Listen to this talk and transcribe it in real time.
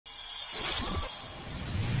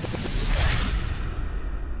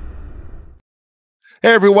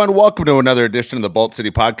Hey everyone, welcome to another edition of the Bolt City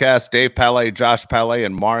Podcast. Dave Palet, Josh Palet,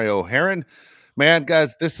 and Mario Herron. Man,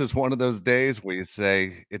 guys, this is one of those days where you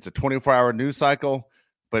say it's a 24-hour news cycle,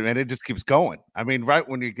 but man, it just keeps going. I mean, right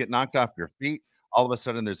when you get knocked off your feet, all of a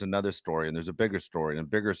sudden there's another story, and there's a bigger story, and a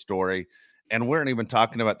bigger story. And we aren't even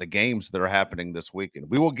talking about the games that are happening this weekend.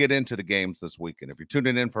 We will get into the games this weekend. If you're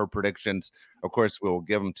tuning in for predictions, of course, we will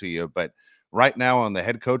give them to you. But right now on the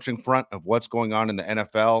head coaching front of what's going on in the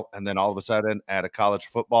NFL, and then all of a sudden at a college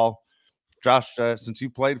football. Josh, since you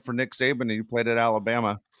played for Nick Saban and you played at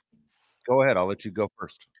Alabama, go ahead. I'll let you go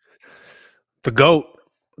first. The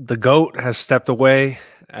GOAT has stepped away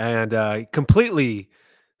and completely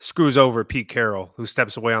screws over Pete Carroll, who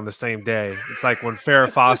steps away on the same day. It's like when Farrah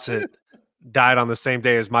Fawcett died on the same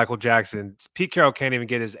day as Michael Jackson. Pete Carroll can't even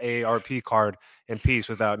get his AARP card in peace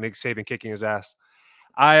without Nick Saban kicking his ass.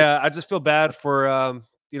 I just feel bad for all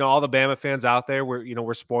the Bama fans out there.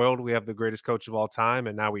 We're spoiled. We have the greatest coach of all time,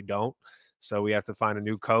 and now we don't. So we have to find a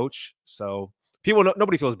new coach. So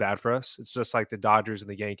nobody feels bad for us. It's just like the Dodgers and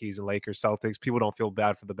the Yankees and Lakers, Celtics. People don't feel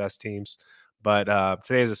bad for the best teams. But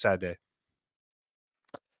today is a sad day.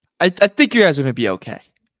 I think you guys are going to be okay.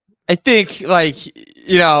 I think,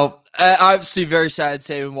 obviously very sad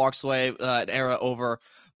Saban walks away, an era over.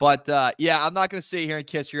 But, I'm not going to sit here and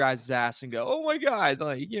kiss your guys' ass and go, oh, my God,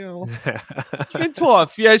 it's been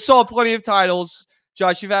tough. Yeah, I saw plenty of titles.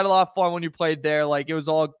 Josh, you've had a lot of fun when you played there. It was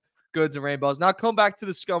all goods and rainbows. Now come back to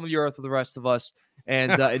the scum of the earth with the rest of us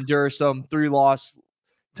and endure some 3-loss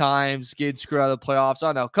times, get screwed out of the playoffs.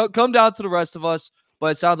 I don't know. Come down to the rest of us. But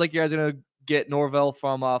it sounds like you guys are going to get Norvell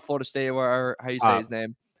from Florida State, or how you say his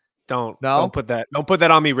name. Don't put that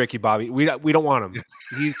on me, Ricky Bobby. We don't want him.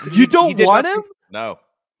 You don't want him?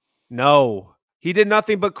 No. He did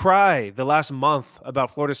nothing but cry the last month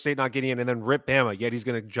about Florida State not getting in and then rip Bama, yet he's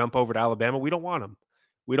going to jump over to Alabama. We don't want him.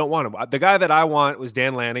 The guy that I want was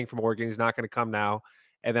Dan Lanning from Oregon. He's not going to come now.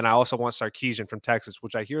 And then I also want Sarkisian from Texas,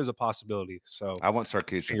 which I hear is a possibility. So I want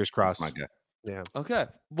Sarkisian. Fingers crossed. That's my guy. Yeah. Okay.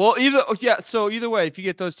 Well, either way, if you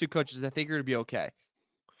get those two coaches, I think you're going to be okay.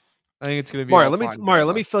 I think it's going to be Mario,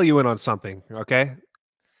 let me fill you in on something, okay?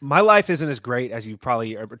 My life isn't as great as you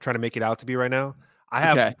probably are trying to make it out to be right now. I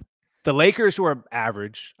have the Lakers, who are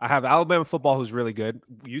average. I have Alabama football, who's really good.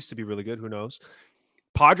 Used to be really good. Who knows?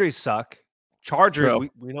 Padres suck. Chargers,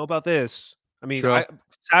 we know about this. I mean,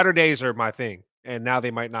 Saturdays are my thing, and now they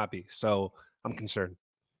might not be. So I'm concerned.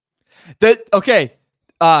 Put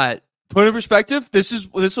in perspective, this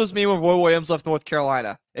was me when Roy Williams left North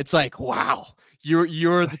Carolina. It's like, wow,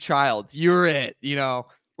 you're the child. You're it.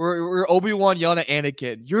 We're Obi-Wan yelling at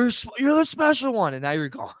Anakin. You're the special one, and now you're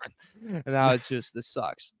gone. And now it's just, this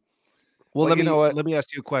sucks. Well, let me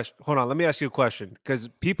ask you a question. Hold on. Let me ask you a question, because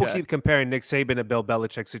people keep comparing Nick Saban to Bill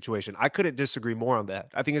Belichick situation. I couldn't disagree more on that.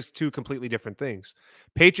 I think it's two completely different things.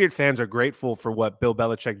 Patriot fans are grateful for what Bill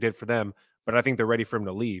Belichick did for them, but I think they're ready for him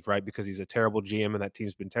to leave, right? Because he's a terrible GM and that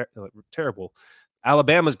team's been terrible.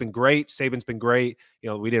 Alabama's been great. Saban's been great.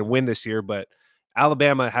 We didn't win this year, but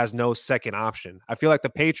Alabama has no second option. I feel like the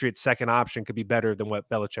Patriots' second option could be better than what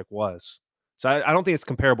Belichick was. So I don't think it's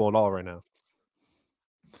comparable at all right now.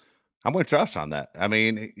 I'm with Josh on that. I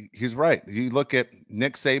mean, he's right. You look at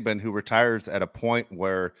Nick Saban, who retires at a point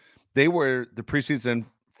where they were the preseason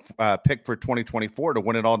pick for 2024 to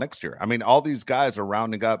win it all next year. I mean, all these guys are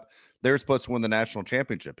rounding up. They're supposed to win the national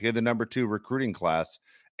championship. He had the number 2 recruiting class,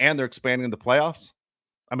 and they're expanding the playoffs.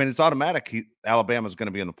 I mean, it's automatic. Alabama's going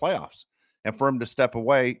to be in the playoffs. And for him to step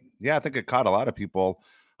away, I think it caught a lot of people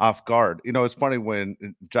off guard. It's funny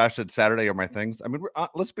when Josh said Saturday are my things. I mean,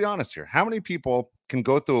 let's be honest here. How many people can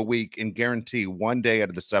go through a week and guarantee one day out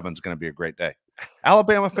of the 7 is going to be a great day?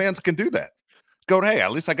 Alabama fans can do that. Hey,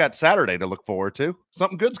 at least I got Saturday to look forward to.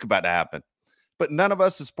 Something good's about to happen. But none of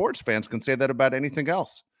us as sports fans can say that about anything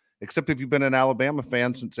else, except if you've been an Alabama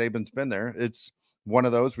fan since Saban's been there. It's one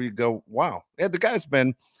of those where you go, wow, the guy's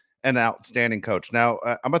been an outstanding coach. Now,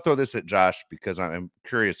 I'm going to throw this at Josh because I'm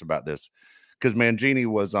curious about this. Because Mangini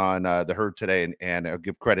was on the Herd today, and I'll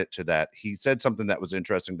give credit to that. He said something that was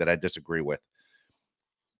interesting that I disagree with.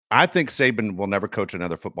 I think Saban will never coach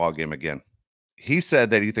another football game again. He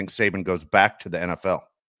said that he thinks Saban goes back to the NFL,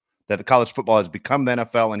 that the college football has become the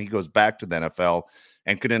NFL, and he goes back to the NFL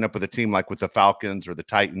and could end up with a team like with the Falcons or the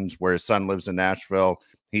Titans, where his son lives in Nashville.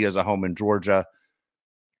 He has a home in Georgia.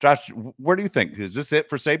 Josh, where do you think? Is this it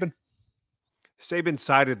for Saban? Saban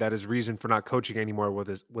cited that his reason for not coaching anymore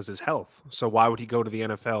was his health. So why would he go to the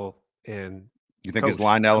NFL and you think he's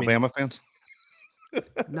lying to Alabama fans?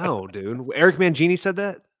 No, dude. Eric Mangini said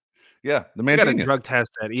that? Yeah, the Mangini got a drug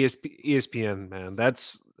test at ESPN, man.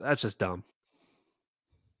 That's just dumb.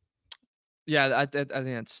 Yeah, I think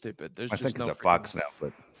that's stupid. There's I just think no it's a freaking Fox way. now,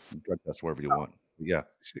 but drug test wherever you want. But yeah.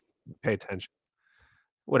 Pay attention.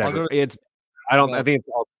 I'll Whatever. go- It's. I don't. I Well, think it's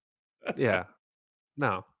all. Yeah.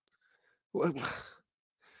 No.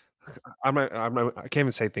 I can't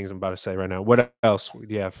even say things I'm about to say right now. What else do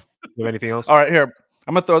you have? You have anything else? All right, here.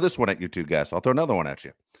 I'm gonna throw this one at you two guys. I'll throw another one at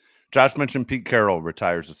you. Josh mentioned Pete Carroll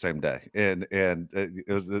retires the same day, and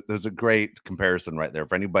it was a great comparison right there.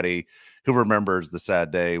 For anybody who remembers the sad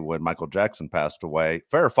day when Michael Jackson passed away,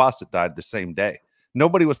 Farrah Fawcett died the same day.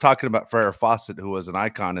 Nobody was talking about Farrah Fawcett, who was an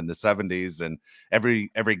icon in the 70s, and every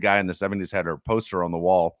guy in the 70s had her poster on the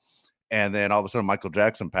wall. And then all of a sudden, Michael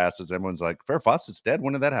Jackson passes. Everyone's like, Farrah Fawcett's dead.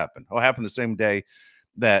 When did that happen? Oh, it happened the same day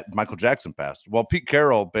that Michael Jackson passed. Well, Pete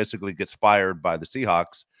Carroll basically gets fired by the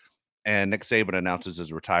Seahawks, and Nick Saban announces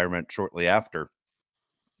his retirement shortly after.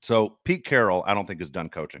 So Pete Carroll, I don't think is done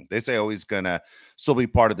coaching. They say, oh, he's going to still be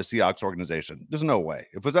part of the Seahawks organization. There's no way.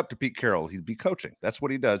 If it was up to Pete Carroll, he'd be coaching. That's what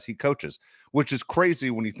he does. He coaches, which is crazy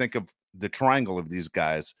when you think of the triangle of these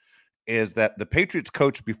guys, is that the Patriots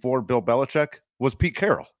coach before Bill Belichick was Pete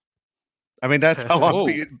Carroll. I mean, that's how long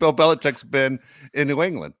Bill Belichick's been in New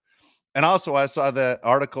England. And also, I saw the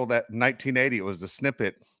article that in 1980, it was a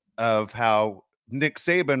snippet of how Nick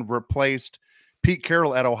Saban replaced Pete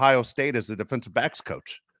Carroll at Ohio State as the defensive backs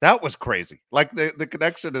coach. That was crazy. Like the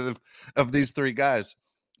connection of these three guys.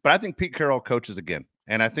 But I think Pete Carroll coaches again.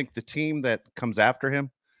 And I think the team that comes after him,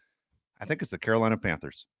 I think it's the Carolina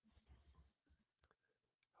Panthers.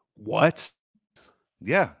 What?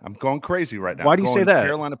 Yeah, I'm going crazy right now. Why do you say that?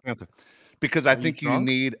 Carolina Panthers. Because I think you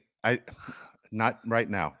need not right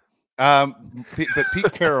now. But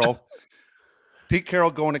Pete Carroll, Pete Carroll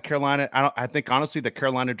going to Carolina. I think honestly the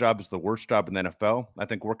Carolina job is the worst job in the NFL. I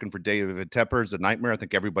think working for David Tepper is a nightmare. I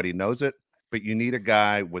think everybody knows it. But you need a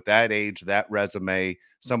guy with that age, that resume,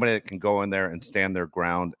 somebody that can go in there and stand their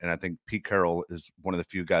ground. And I think Pete Carroll is one of the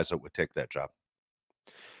few guys that would take that job.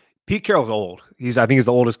 Pete Carroll's old. I think he's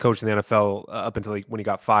the oldest coach in the NFL up until when he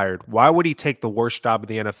got fired. Why would he take the worst job in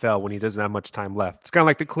the NFL when he doesn't have much time left? It's kind of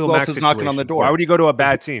like the Khalil Mack situation. Knocking on the door? Why would he go to a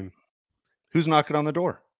bad team? Who's knocking on the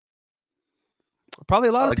door? Probably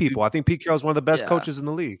a lot of people. I think Pete Carroll's one of the best coaches in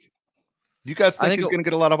the league. You guys think he's going to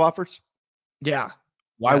get a lot of offers? Yeah.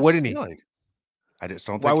 Why wouldn't he? Really? I just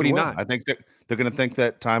don't think Why would he will. not? I think that they're going to think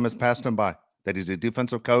that time has passed him by, that he's a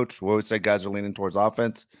defensive coach. We always say guys are leaning towards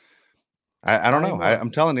offense. I don't know. I'm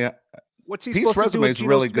telling you. What's he Pete's supposed to do resume with is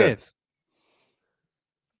really good. Smith?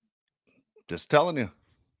 Just telling you.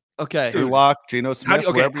 Okay. Drew Lock, Geno Smith,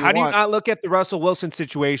 how do you want. not look at the Russell Wilson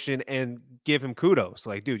situation and give him kudos?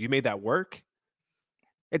 Like, dude, you made that work.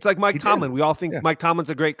 It's like Mike Tomlin. We all think Mike Tomlin's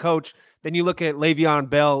a great coach. Then you look at Le'Veon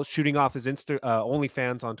Bell shooting off his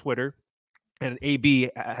OnlyFans on Twitter, and AB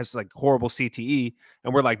has like horrible CTE,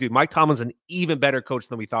 and we're like, dude, Mike Tomlin's an even better coach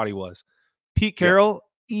than we thought he was. Pete Carroll,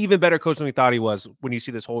 even better coach than we thought he was. When you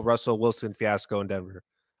see this whole Russell Wilson fiasco in Denver,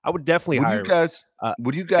 I would definitely hire.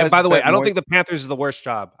 Would you guys? And by the way, I don't think the Panthers is the worst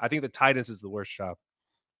job. I think the Titans is the worst job.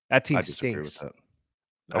 That team stinks.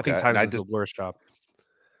 I think Titans is the worst job.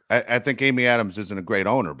 I think Amy Adams isn't a great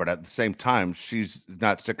owner, but at the same time, she's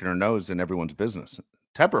not sticking her nose in everyone's business.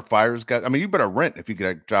 Tepper fires guys. I mean, you better rent if you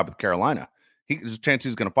get a job with Carolina. There's a chance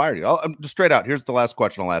he's going to fire you. I'm just straight out. Here's the last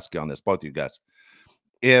question I'll ask you on this, both of you guys.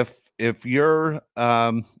 If you're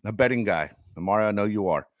a betting guy, and Mario, I know you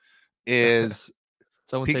are, is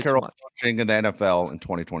Pete Carroll coaching in the NFL in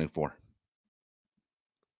 2024?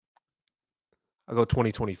 I'll go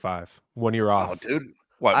 2025. 1 year off. Oh, dude.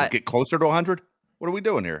 What, get closer to 100? What are we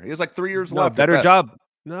doing here? He has like 3 years left. Better job.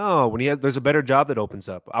 No, there's a better job that opens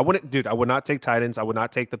up. I would not take Titans. I would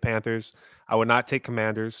not take the Panthers. I would not take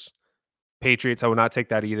Commanders. Patriots, I would not take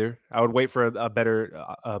that either. I would wait for a better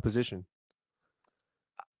position.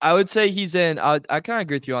 I would say he's in. I kind of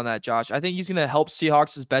agree with you on that, Josh. I think he's going to help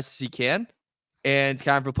Seahawks as best as he can and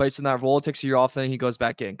kind of replacing that role. It takes a year off, then he goes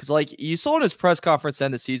back in. Because, like, you saw in his press conference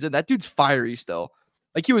end of the season, that dude's fiery still.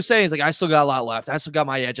 Like he was saying, he's like, I still got a lot left. I still got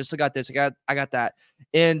my edge. I still got this. I got that.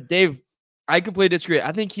 And Dave, I completely disagree.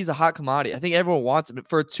 I think he's a hot commodity. I think everyone wants him.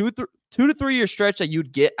 For a 2 to 3 year stretch that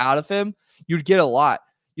you'd get out of him, you'd get a lot.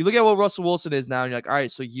 You look at what Russell Wilson is now, and you're like, all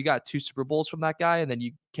right, so you got 2 Super Bowls from that guy, and then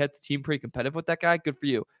you kept the team pretty competitive with that guy. Good for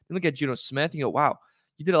you. You look at Geno Smith, and you go, wow,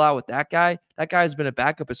 you did a lot with that guy. That guy has been a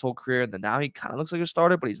backup his whole career, and then now he kind of looks like a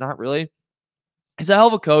starter, but he's not really. He's a hell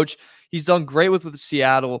of a coach. He's done great with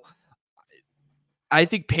Seattle. I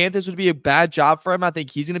think Panthers would be a bad job for him. I think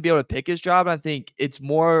he's going to be able to pick his job. And I think it's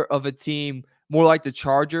more of a team, more like the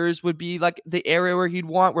Chargers would be like the area where he'd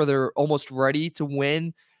want, where they're almost ready to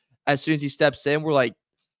win as soon as he steps in. We're like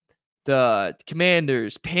the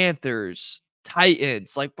Commanders, Panthers,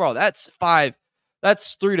 Titans. Like, bro, that's 5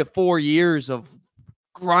 that's 3 to 4 years of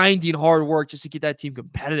grinding hard work just to get that team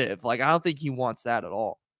competitive. Like, I don't think he wants that at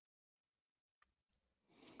all.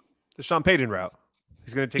 The Sean Payton route.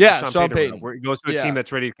 He's going to take the Sean Payton route, where he goes to a team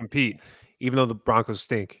that's ready to compete, even though the Broncos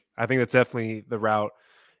stink. I think that's definitely the route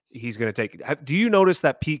he's going to take. Do you notice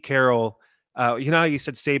that Pete Carroll, you know how you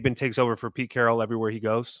said Saban takes over for Pete Carroll everywhere he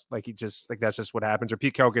goes? Like, that's just what happens. Or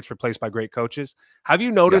Pete Carroll gets replaced by great coaches. Have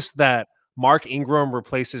you noticed that Mark Ingram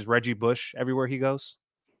replaces Reggie Bush everywhere he goes?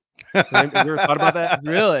 Have you ever thought about that?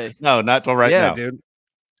 Really? No, not till right now. Dude.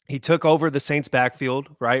 He took over the Saints backfield,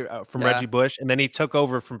 right, from Reggie Bush, and then he took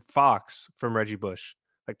over from Fox from Reggie Bush.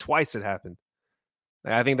 Like, twice it happened.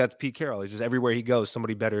 I think that's Pete Carroll. He's just everywhere he goes,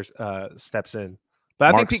 somebody better steps in.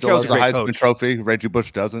 But I think Pete Carroll's a great Heisman coach. Trophy. Reggie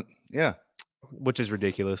Bush doesn't. Yeah, which is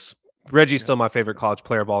ridiculous. Reggie's still my favorite college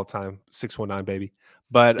player of all time. 619 baby.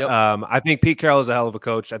 But I think Pete Carroll is a hell of a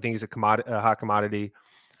coach. I think he's a hot commodity.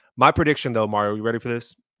 My prediction, though, Mario, you ready for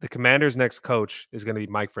this? The Commanders' next coach is going to be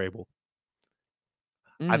Mike Vrabel.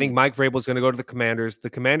 I think Mike Vrabel is going to go to the Commanders. The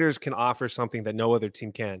Commanders can offer something that no other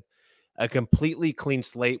team can. A completely clean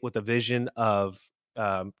slate with a vision of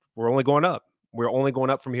we're only going up. We're only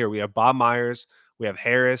going up from here. We have Bob Myers. We have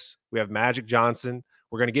Harris. We have Magic Johnson.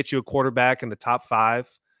 We're going to get you a quarterback in the top 5.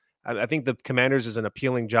 I think the Commanders is an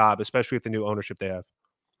appealing job, especially with the new ownership they have.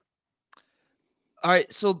 All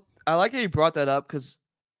right. So I like how you brought that up because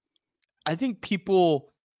I think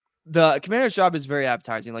the Commander's job is very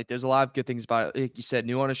appetizing. Like, there's a lot of good things about it. Like you said,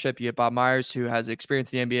 new ownership. You have Bob Myers, who has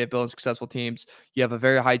experience in the NBA building successful teams. You have a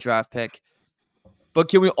very high draft pick. But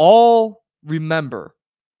can we all remember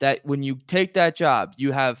that when you take that job,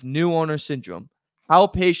 you have new owner syndrome? How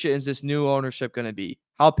patient is this new ownership going to be?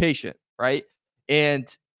 How patient, right? And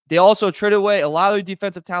they also traded away a lot of their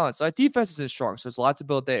defensive talent. So that defense isn't strong. So there's a lot to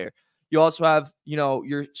build there. You also have,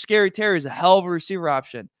 your Scary Terry is a hell of a receiver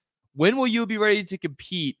option. When will you be ready to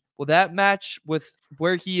compete? Will that match with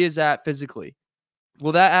where he is at physically?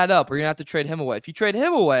 Will that add up? Or you're going to have to trade him away. If you trade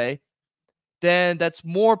him away, then that's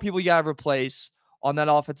more people you got to replace on that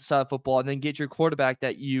offensive side of football, and then get your quarterback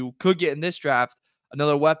that you could get in this draft,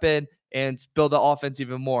 another weapon, and build the offense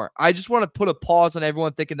even more. I just want to put a pause on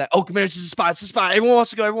everyone thinking that, Commanders is a spot. It's a spot. Everyone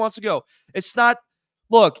wants to go. It's not.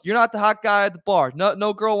 Look, you're not the hot guy at the bar.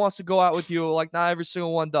 No girl wants to go out with you. Like, not every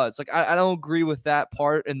single one does. Like, I don't agree with that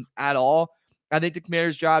part at all. I think the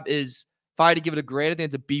Commanders' job is, if I had to give it a grade, I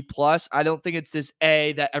think it's a B+. I don't think it's this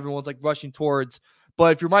A that everyone's like rushing towards.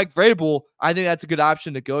 But if you're Mike Vrabel, I think that's a good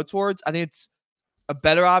option to go towards. I think it's a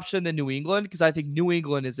better option than New England, because I think New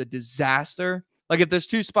England is a disaster. Like, if there's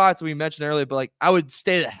 2 spots that we mentioned earlier, but like, I would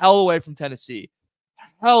stay the hell away from Tennessee.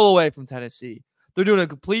 They're doing a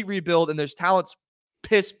complete rebuild, and there's talent's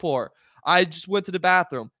piss poor. I just went to the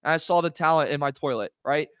bathroom and I saw the talent in my toilet,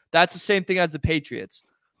 right? That's the same thing as the Patriots.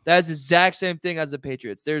 That is the exact same thing as the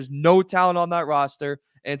Patriots. There's no talent on that roster,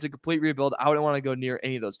 and it's a complete rebuild. I wouldn't want to go near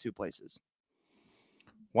any of those 2 places.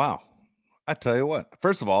 Wow. I tell you what,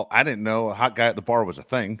 first of all, I didn't know a hot guy at the bar was a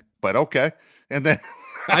thing, but okay. And then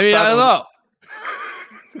I don't know.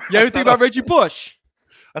 You ever think about Reggie Bush?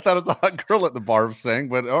 I thought it was a hot girl at the bar saying,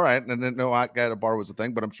 but all right. And I didn't know a hot guy at a bar was a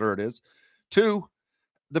thing, but I'm sure it is. 2,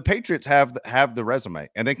 the Patriots have the resume,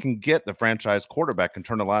 and they can get the franchise quarterback and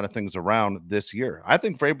turn a lot of things around this year. I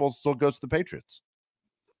think Vrabel still goes to the Patriots.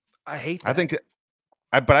 I hate that.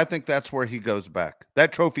 But I think that's where he goes back.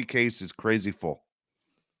 That trophy case is crazy full.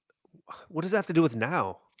 What does that have to do with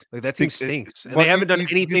now? Like, that team stinks. And they haven't done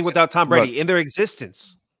anything without Tom Brady in their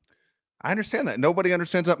existence. I understand that. Nobody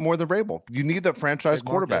understands that more than Vrabel. You need that franchise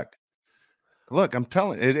quarterback. Look, I'm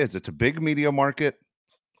telling you, it is. It's a big media market.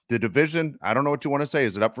 The division, I don't know what you want to say.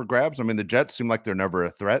 Is it up for grabs? I mean, the Jets seem like they're never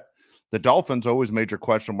a threat. The Dolphins, always major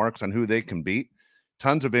question marks on who they can beat.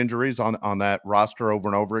 Tons of injuries on that roster over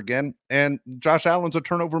and over again. And Josh Allen's a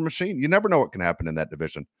turnover machine. You never know what can happen in that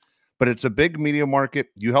division. But it's a big media market.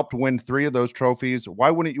 You helped win 3 of those trophies. Why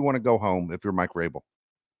wouldn't you want to go home if you're Mike Vrabel?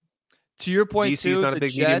 To your point, DC's not a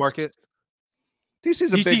big media market.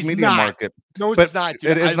 DC's a big media market. No, it's not,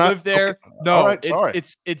 dude. I live there. Okay. No, right,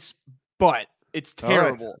 it's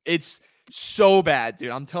terrible. Right. It's so bad, dude.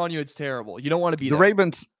 I'm telling you, it's terrible. You don't want to be the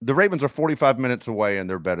Ravens. The Ravens are 45 minutes away, and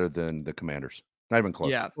they're better than the Commanders. Not even close.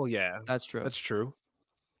 Yeah. Well, yeah, that's true. That's true.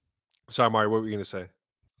 Sorry, Mario. What were you going to say?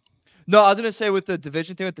 No, I was going to say with the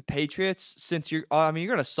division thing with the Patriots, since you're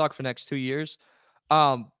going to suck for the next 2 years.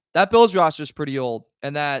 That Bills roster is pretty old,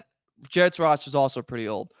 and that Jets roster is also pretty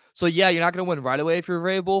old. So yeah, you're not going to win right away if you're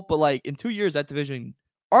Vrabel, but like in 2 years, that division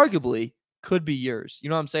arguably could be yours. You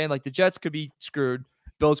know what I'm saying? Like, the Jets could be screwed,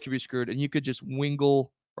 Bills could be screwed, and you could just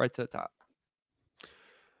wingle right to the top.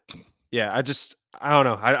 Yeah, I don't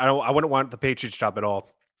know. I wouldn't want the Patriots job at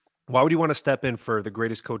all. Why would you want to step in for the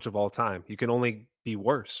greatest coach of all time? You can only be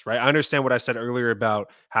worse, right? I understand what I said earlier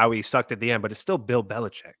about how he sucked at the end, but it's still Bill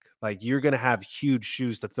Belichick. Like, you're going to have huge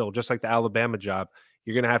shoes to fill, just like the Alabama job.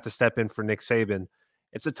 You're going to have to step in for Nick Saban.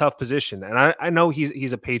 It's a tough position. And I know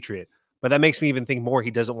he's a Patriot, but that makes me even think more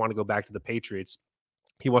he doesn't want to go back to the Patriots.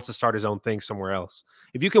 He wants to start his own thing somewhere else.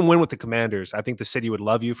 If you can win with the Commanders, I think the city would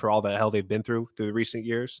love you for all the hell they've been through the recent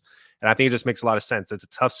years. And I think it just makes a lot of sense. It's a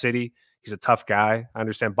tough city. He's a tough guy. I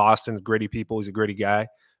understand Boston's gritty people. He's a gritty guy.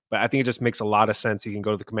 But I think it just makes a lot of sense he can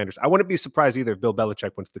go to the Commanders. I wouldn't be surprised either if Bill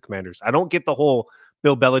Belichick went to the Commanders. I don't get the whole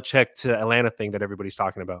Bill Belichick to Atlanta thing that everybody's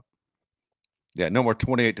talking about. Yeah, no more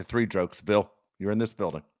 28-3 jokes, Bill. You're in this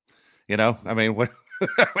building. You know, I mean, what,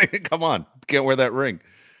 I mean, come on. Can't wear that ring.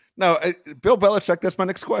 No, Bill Belichick, that's my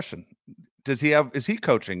next question. Is he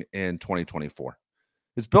coaching in 2024?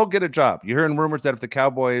 Does Bill get a job? You're hearing rumors that if the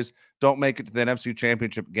Cowboys don't make it to the NFC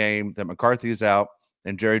Championship game, that McCarthy's out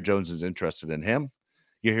and Jerry Jones is interested in him.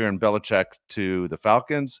 You're hearing Belichick to the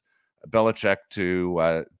Falcons, Belichick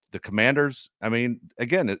to the Commanders. I mean,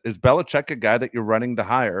 again, is Belichick a guy that you're running to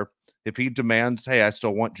hire if he demands, hey, I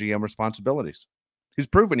still want GM responsibilities? He's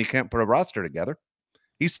proven he can't put a roster together.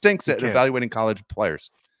 He stinks at evaluating college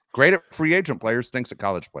players. Great at free agent players, stinks at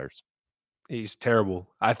college players. He's terrible.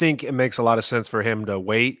 I think it makes a lot of sense for him to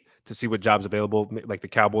wait to see what jobs available. Like the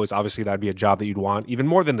Cowboys, obviously that'd be a job that you'd want, even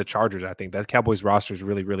more than the Chargers. I think that Cowboys roster is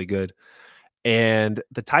really, really good. And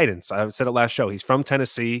the Titans, I said it last show, he's from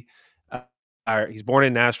Tennessee. He's born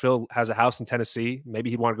in Nashville, has a house in Tennessee. Maybe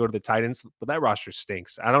he'd want to go to the Titans, but that roster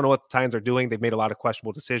stinks. I don't know what the Titans are doing. They've made a lot of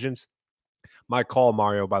questionable decisions. My call,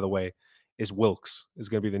 Mario, by the way, is Wilkes is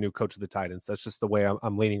going to be the new coach of the Titans. That's just the way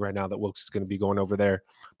I'm leaning right now, that Wilkes is going to be going over there.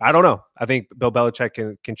 I don't know. I think Bill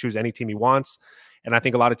Belichick can choose any team he wants. And I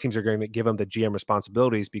think a lot of teams are going to give him the GM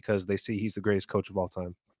responsibilities because they see he's the greatest coach of all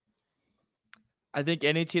time. I think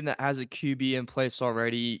any team that has a QB in place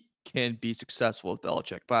already can be successful with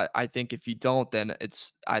Belichick. But I think if you don't, then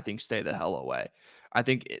I think stay the hell away. I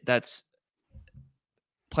think that's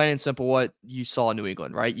plain and simple what you saw in New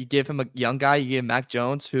England, right? You give him a young guy, you give him Mac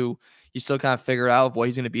Jones, who you still kind of figure out what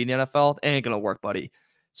he's going to be in the NFL. It ain't going to work, buddy.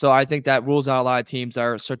 So I think that rules out a lot of teams that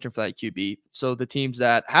are searching for that QB. So the teams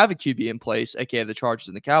that have a QB in place, aka the Chargers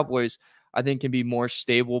and the Cowboys, I think can be more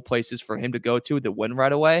stable places for him to go to win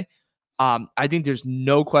right away. I think there's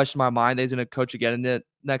no question in my mind that he's going to coach again in the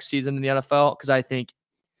next season in the NFL, because I think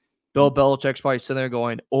Bill Belichick's probably sitting there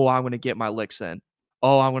going, oh, I'm going to get my licks in.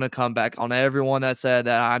 Oh, I'm going to come back on everyone that said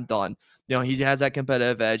that I'm done. You know, he has that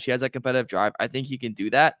competitive edge. He has that competitive drive. I think he can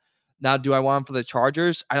do that. Now, do I want him for the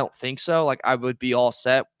Chargers? I don't think so. Like, I would be all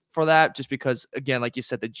set for that just because, again, like you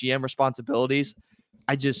said, the GM responsibilities.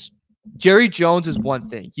 Jerry Jones is one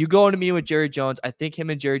thing. You go into me with Jerry Jones, I think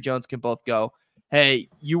him and Jerry Jones can both go, hey,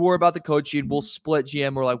 you worry about the coaching, we'll split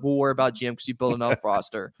GM, or like, we'll worry about GM because you build enough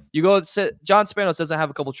roster. You go, John Spanos doesn't have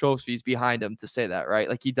a couple trophies behind him to say that, right?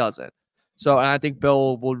 Like, he doesn't. So, and I think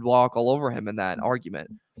Bill would walk all over him in that argument.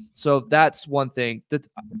 So that's one thing that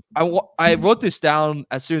I wrote this down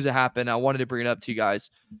as soon as it happened. I wanted to bring it up to you guys.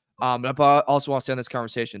 But I also want to stay on this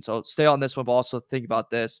conversation. So stay on this one, but also think about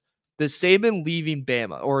this. Does Saban leaving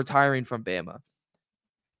Bama or retiring from Bama,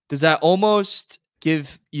 does that almost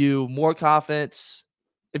give you more confidence?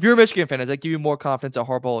 If you're a Michigan fan, does that give you more confidence that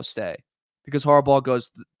Harbaugh will stay? Because Harbaugh goes,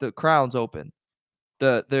 the crown's open.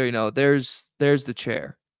 There's the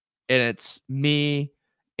chair. And it's me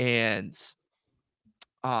and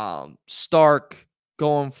Stark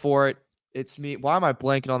going for it. It's me. Why am I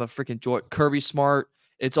blanking on the freaking joy? Kirby Smart.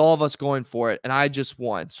 It's all of us going for it. And I just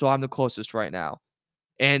won. So I'm the closest right now.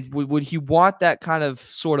 And would he want that kind of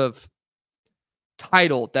sort of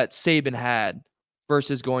title that Saban had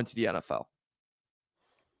versus going to the NFL?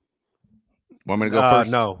 Want me to go first?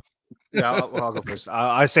 No. Yeah, I'll go first.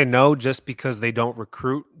 I say no, just because they don't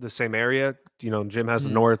recruit the same area. You know, Jim has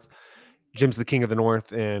the North. Jim's the king of the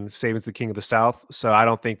North, and Saban's the king of the South. So I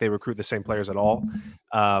don't think they recruit the same players at all.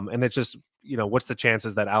 And it's just, you know, what's the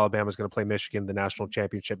chances that Alabama's going to play Michigan the national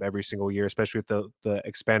championship every single year, especially with the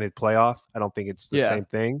expanded playoff? I don't think it's the same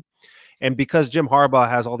thing. And because Jim Harbaugh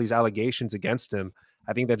has all these allegations against him,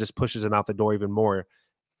 I think that just pushes him out the door even more.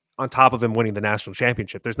 On top of him winning the national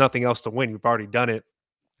championship, there's nothing else to win. You've already done it.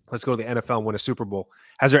 Let's go to the NFL and win a Super Bowl.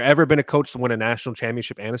 Has there ever been a coach to win a national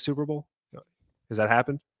championship and a Super Bowl? Has that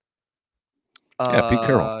happened? Yeah, Pete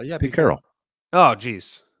Carroll. Yeah, Pete Carroll. Oh,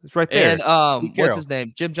 geez. It's right there. And what's his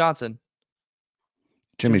name? Jim Johnson.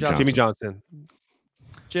 Jimmy Johnson.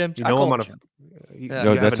 Jim. You know him on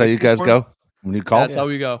a. That's how you guys go when you call. That's how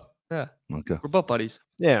we go. Yeah. Okay. We're both buddies.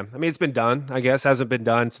 Yeah. I mean, it's been done, I guess. Hasn't been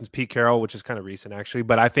done since Pete Carroll, which is kind of recent, actually.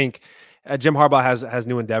 But I think Jim Harbaugh has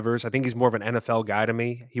new endeavors. I think he's more of an NFL guy to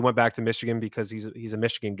me. He went back to Michigan because he's a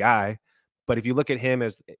Michigan guy. But if you look at him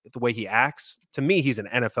as the way he acts, to me, he's an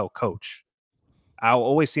NFL coach. I'll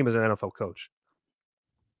always see him as an NFL coach.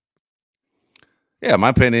 Yeah, my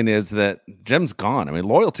opinion is that Jim's gone. I mean,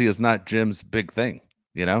 loyalty is not Jim's big thing,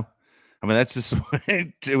 you know? I mean, that's just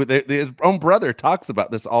his own brother talks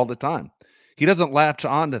about this all the time. He doesn't latch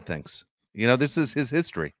on to things. You know, this is his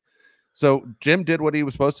history. So Jim did what he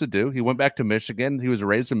was supposed to do. He went back to Michigan. He was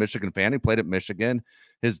raised a Michigan fan. He played at Michigan.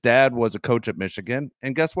 His dad was a coach at Michigan.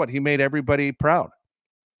 And guess what? He made everybody proud.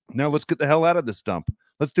 Now let's get the hell out of this dump.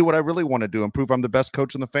 Let's do what I really want to do and prove I'm the best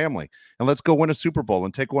coach in the family. And let's go win a Super Bowl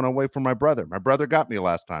and take one away from my brother. My brother got me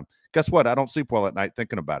last time. Guess what? I don't sleep well at night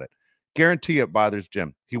thinking about it. Guarantee it bothers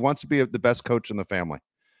Jim. He wants to be the best coach in the family.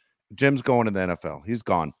 Jim's going to the NFL. He's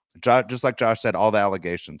gone. Just like Josh said, all the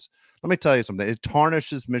allegations. Let me tell you something. It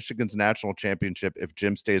tarnishes Michigan's national championship if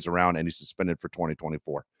Jim stays around and he's suspended for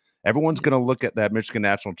 2024. Everyone's going to look at that Michigan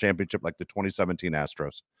national championship like the 2017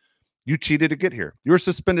 Astros. You cheated to get here. You were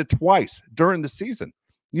suspended twice during the season.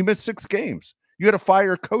 You missed 6 games. You had to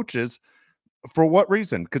fire coaches for what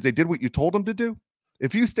reason? Because they did what you told them to do?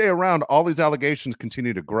 If you stay around, all these allegations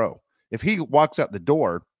continue to grow. If he walks out the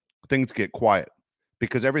door, things get quiet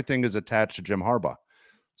because everything is attached to Jim Harbaugh.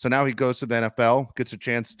 So now he goes to the NFL, gets a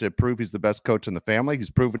chance to prove he's the best coach in the family. He's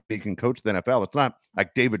proven he can coach the NFL. It's not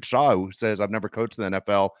like David Shaw, who says, I've never coached the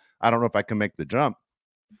NFL. I don't know if I can make the jump.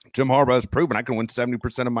 Jim Harbaugh has proven I can win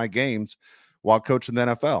 70% of my games while coaching the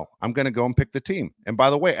NFL. I'm going to go and pick the team. And by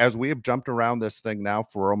the way, as we have jumped around this thing now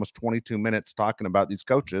for almost 22 minutes talking about these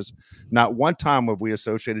coaches, not one time have we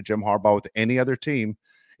associated Jim Harbaugh with any other team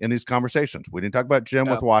in these conversations. We didn't talk about Jim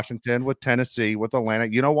with Washington, with Tennessee, with Atlanta.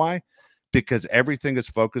 You know why? Because everything is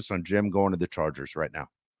focused on Jim going to the Chargers right now.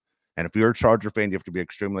 And if you're a Charger fan, you have to be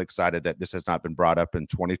extremely excited that this has not been brought up in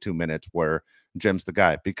 22 minutes where Jim's the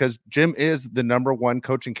guy, because Jim is the #1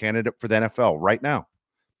 coaching candidate for the NFL right now.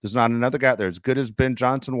 There's not another guy there. As good as Ben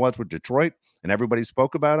Johnson was with Detroit and everybody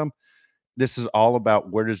spoke about him, this is all about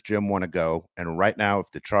where does Jim want to go. And right now, if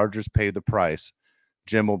the Chargers pay the price,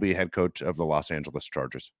 Jim will be head coach of the Los Angeles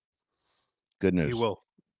Chargers. Good news. He will.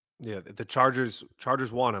 Yeah, the Chargers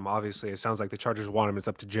want him, obviously. It sounds like the Chargers want him. It's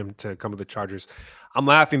up to Jim to come to the Chargers. I'm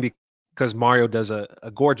laughing because Mario does a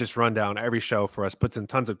gorgeous rundown every show for us, puts in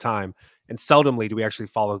tons of time, and seldomly do we actually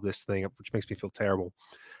follow this thing, which makes me feel terrible.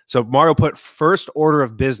 So Mario put first order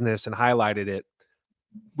of business and highlighted it.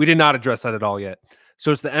 We did not address that at all yet.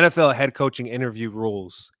 So it's the NFL head coaching interview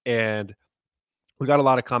rules. And we got a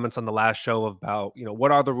lot of comments on the last show about,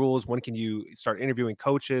 what are the rules? When can you start interviewing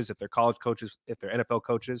coaches, if they're college coaches, if they're NFL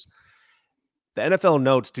coaches? The NFL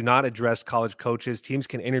notes do not address college coaches. Teams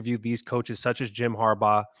can interview these coaches, such as Jim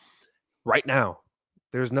Harbaugh, right now.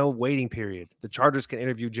 There's no waiting period. The Chargers can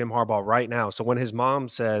interview Jim Harbaugh right now. So when his mom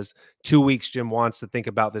says 2 weeks, Jim wants to think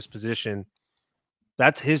about this position,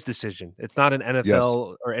 that's his decision. It's not an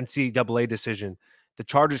NFL or NCAA decision. The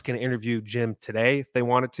Chargers can interview Jim today if they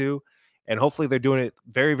wanted to. And hopefully they're doing it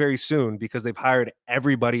very, very soon because they've hired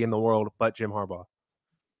everybody in the world but Jim Harbaugh.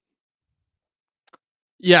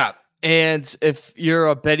 Yeah. And if you're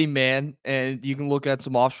a betting man and you can look at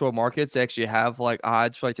some offshore markets, they actually have like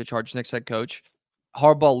odds for like the Chargers next head coach.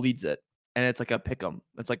 Harbaugh leads it. And it's like a pick 'em.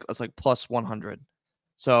 It's like plus 100.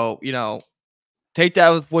 So, take that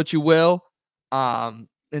with what you will.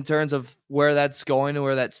 In terms of where that's going and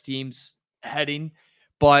where that team's heading.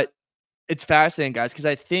 But it's fascinating, guys, because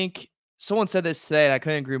I think someone said this today, and I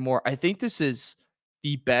couldn't agree more. I think this is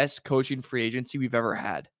the best coaching free agency we've ever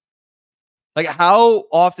had. Like, how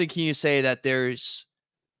often can you say that there's,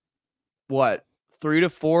 3 to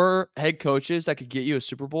 4 head coaches that could get you a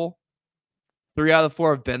Super Bowl? 3 out of the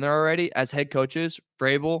 4 have been there already as head coaches.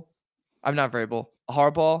 Harbaugh,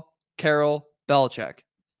 Carroll, Belichick.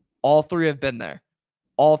 All 3 have been there.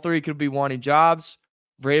 All 3 could be wanting jobs.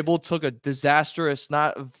 Vrabel took a disastrous,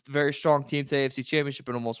 not a very strong team to the AFC Championship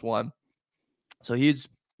and almost won. So he's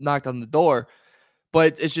knocked on the door.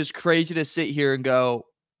 But it's just crazy to sit here and go,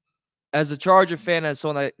 as a Charger fan, as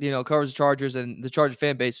someone that covers the Chargers and the Charger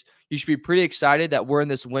fan base, you should be pretty excited that we're in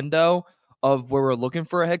this window of where we're looking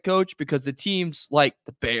for a head coach, because the teams like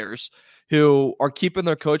the Bears, who are keeping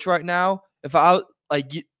their coach right now,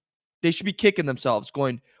 they should be kicking themselves,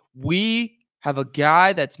 going, we have a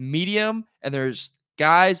guy that's medium, and there's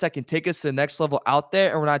guys that can take us to the next level out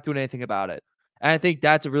there, and we're not doing anything about it. And I think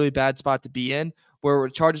that's a really bad spot to be in, where we're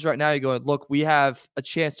Chargers right now, you're going, look, we have a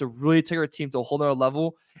chance to really take our team to a whole nother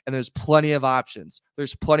level, and there's plenty of options.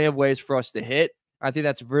 There's plenty of ways for us to hit. I think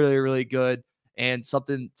that's really, really good and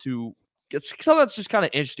something to it's something that's just kind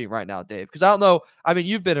of interesting right now, Dave. Because I don't know. I mean,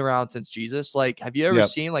 you've been around since Jesus. Like, have you ever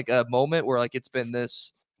seen like a moment where like it's been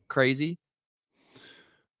this crazy?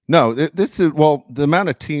 No, this is the amount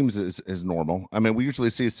of teams is normal. I mean, we usually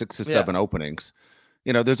see 6 to 7 openings.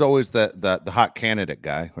 There's always the hot candidate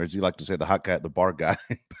guy, or as you like to say, the hot guy at the bar guy.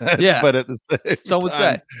 But at the same some would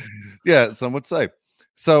say. Yeah, some would say.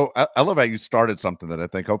 So I love how you started something that I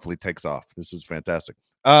think hopefully takes off. This is fantastic.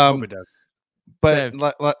 Hope it does. But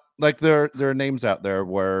like there are names out there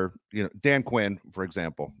where, Dan Quinn, for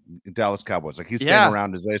example, Dallas Cowboys, like he's staying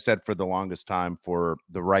around, as I said, for the longest time for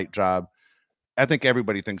the right job. I think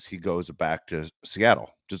everybody thinks he goes back to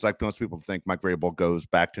Seattle, just like most people think Mike Vrabel goes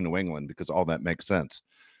back to New England, because all that makes sense.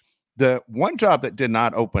 The one job that did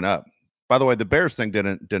not open up, by the way, the Bears thing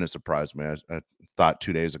didn't surprise me. I thought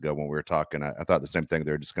 2 days ago when we were talking, I thought the same thing.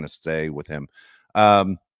 They're just going to stay with him.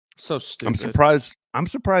 So stupid. I'm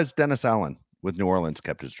surprised Dennis Allen with New Orleans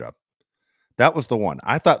kept his job. That was the one.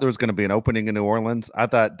 I thought there was going to be an opening in New Orleans. I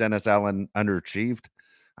thought Dennis Allen underachieved.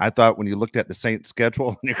 I thought when you looked at the Saints schedule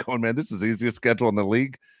and you're going, man, this is the easiest schedule in the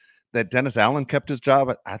league, that Dennis Allen kept his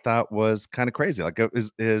job, I thought was kind of crazy. Like,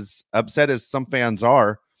 as upset as some fans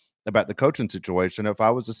are about the coaching situation, if I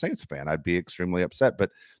was a Saints fan, I'd be extremely upset. But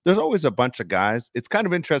there's always a bunch of guys. It's kind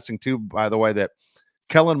of interesting too, by the way, that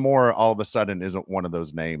Kellen Moore all of a sudden isn't one of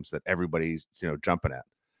those names that everybody's, jumping at.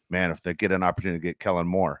 Man, if they get an opportunity to get Kellen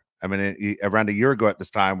Moore. I mean, around a year ago at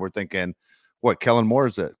this time, we're thinking, what, Kellen Moore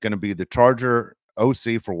is going to be the Charger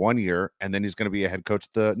OC for 1 year, and then he's going to be a head coach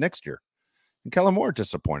the next year. And Kellen Moore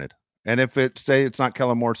disappointed. And if it's not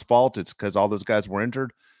Kellen Moore's fault, it's because all those guys were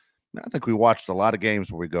injured. I think we watched a lot of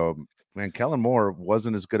games where we go, man, Kellen Moore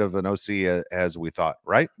wasn't as good of an OC as we thought,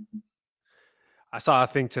 right? I saw a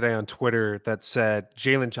thing today on Twitter that said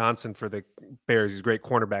Jalen Johnson for the Bears is a great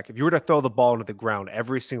cornerback. If you were to throw the ball into the ground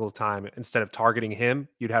every single time instead of targeting him,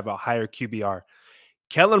 you'd have a higher QBR.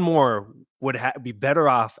 Kellen Moore would be better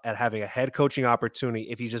off at having a head coaching opportunity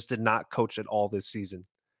if he just did not coach at all this season.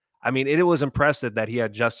 I mean, it was impressive that he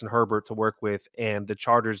had Justin Herbert to work with, and the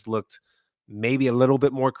Chargers looked maybe a little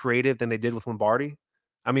bit more creative than they did with Lombardi.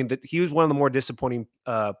 I mean, he was one of the more disappointing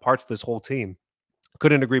parts of this whole team.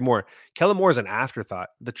 Couldn't agree more. Kellen Moore is an afterthought.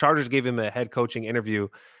 The Chargers gave him a head coaching interview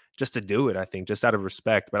just to do it, I think, just out of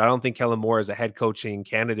respect. But I don't think Kellen Moore is a head coaching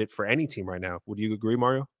candidate for any team right now. Would you agree,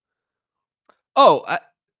 Mario? Oh,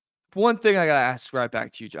 one thing I got to ask right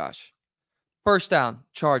back to you, Josh. First down,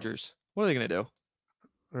 Chargers. What are they going to do?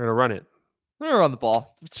 They're going to run it. They're going to run the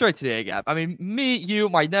ball straight to the A gap. I mean, me, you,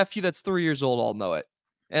 my nephew that's 3 years old all know it.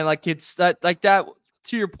 And like it's that, like that,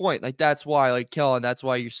 to your point, like that's why, like Kellen, that's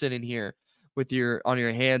why you're sitting here with on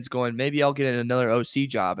your hands going, maybe I'll get another OC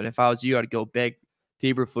job. And if I was you, I'd go beg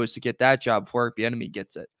to Eberflus to get that job before the enemy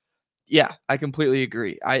gets it. Yeah, I completely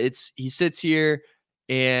agree. He sits here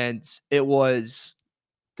and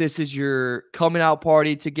this is your coming out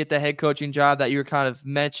party to get the head coaching job that you were kind of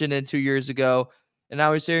mentioning 2 years ago. And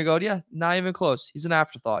now he's here going, yeah, not even close. He's an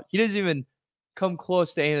afterthought. He doesn't even come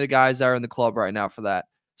close to any of the guys that are in the club right now for that.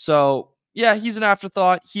 So yeah, he's an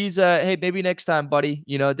afterthought. He's hey, maybe next time, buddy.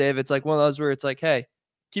 Dave, it's like one of those where it's like, hey,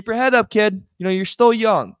 keep your head up, kid. You're still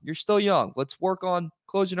young. You're still young. Let's work on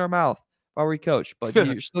closing our mouth while we coach. But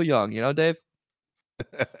you're still young, Dave?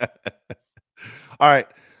 All right.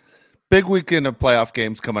 Big weekend of playoff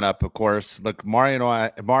games coming up, of course. Look,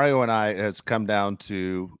 Mario and I has come down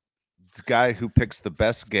to the guy who picks the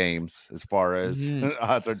best games as far as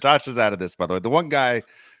odds. Josh is out of this, by the way. The one guy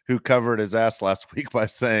who covered his ass last week by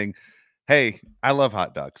saying, hey, I love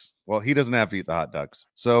hot dogs. Well, he doesn't have to eat the hot dogs.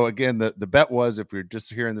 So again, the bet was, if you're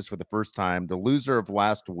just hearing this for the first time, the loser of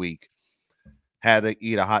last week had to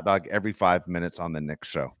eat a hot dog every 5 minutes on the next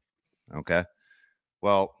show. Okay.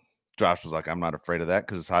 Well, Josh was like, I'm not afraid of that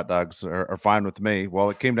because hot dogs are fine with me. Well,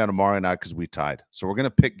 it came down to Mario and I because we tied. So we're going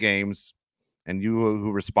to pick games. And you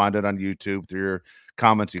who responded on YouTube through your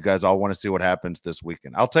comments, you guys all want to see what happens this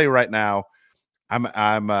weekend. I'll tell you right now, I'm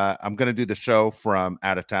going to do the show from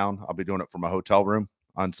out of town. I'll be doing it from a hotel room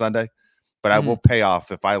on Sunday, but I will pay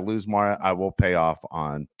off. If I lose Mario, I will pay off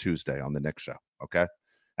on Tuesday on the next show. Okay.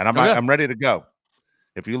 And I'm ready to go.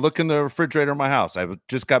 If you look in the refrigerator in my house, I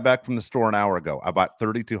just got back from the store an hour ago. I bought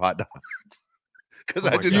 32 hot dogs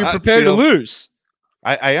because you're prepared to lose.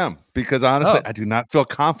 I am, because honestly, I do not feel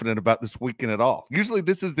confident about this weekend at all. Usually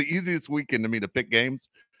this is the easiest weekend to me to pick games.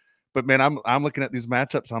 But man, I'm looking at these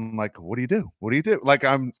matchups. I'm like, what do you do? What do you do? Like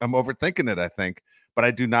I'm overthinking it, I think, but I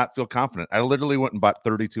do not feel confident. I literally went and bought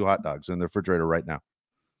 32 hot dogs in the refrigerator right now.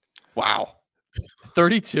 Wow.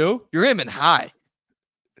 32? You're aiming high.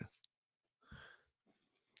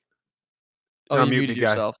 Oh, you muted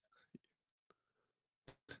yourself.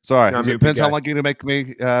 Sorry, No, I'm it your big depends how guy. long you're gonna make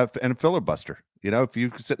me and a filibuster. You if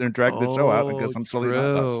you sit there and drag the show out, I guess I'm still eating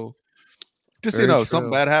hot dogs. True. Just Very something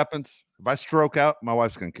true. bad happens. If I stroke out, my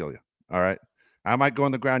wife's gonna kill you. All right. I might go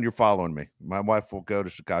on the ground. You're following me. My wife will go to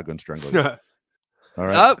Chicago and strangle you. All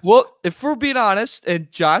right. Well, if we're being honest,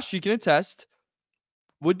 and Josh, you can attest,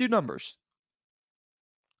 would do numbers.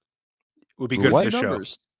 Would be Who good what? for the show.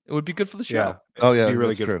 Numbers. It would be good for the show. Yeah. Oh yeah, Be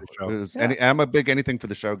really that's good true. for the show. Yeah. I'm a big anything for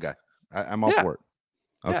the show guy. I'm all Yeah. for it.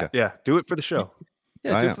 Yeah. Okay. Yeah, do it for the show.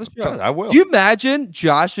 Yeah, I do am. it for the show. I will. Do you imagine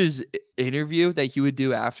Josh's interview that he would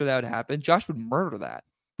do after that would happen? Josh would murder that.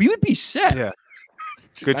 We would be set. Yeah.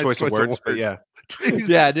 Good Nice choice of words, but yeah. Jesus.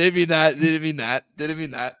 Yeah, didn't mean that. Didn't mean that. Didn't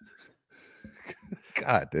mean that.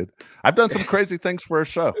 God, dude. I've done some crazy things for a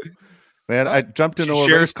show. Man, I jumped We into should a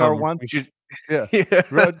share race car some. once. We should- Yeah. Yeah,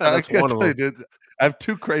 I that's gotta one of tell you, them. dude, I have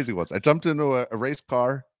two crazy ones. I jumped into a race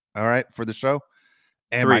car, all right, for the show,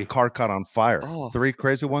 and my Three. car caught on fire. Oh. 3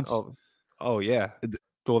 crazy ones. Oh yeah. Th-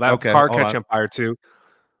 Well, that okay, car hold catch on. on fire too.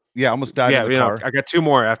 Yeah, I almost died Yeah, in the car. I got 2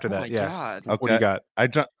 more after Oh my that. Yeah. God. Okay. What do you got?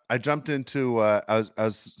 I jumped into I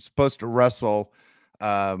was supposed to wrestle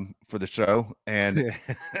for the show and,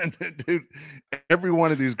 and dude, every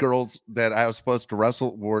one of these girls that I was supposed to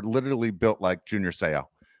wrestle were literally built like Junior Seau.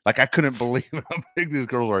 Like I couldn't believe how big these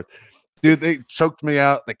girls were. Dude, they choked me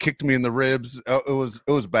out. They kicked me in the ribs. It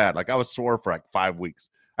was bad. Like I was sore for like 5 weeks.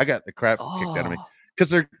 I got the crap kicked out of me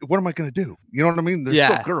because what am I going to do? You know what I mean? They're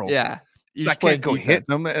still girls. Yeah. I can't go hit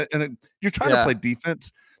them, and you're trying to play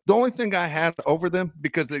defense. The only thing I had over them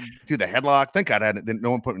because they do the headlock. Thank God I hadn't. No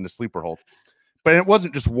one put me in the sleeper hold. But it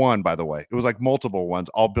wasn't just one, by the way. It was like multiple ones,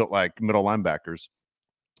 all built like middle linebackers,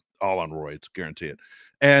 all on roids, guarantee it.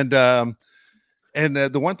 And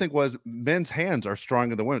the one thing was men's hands are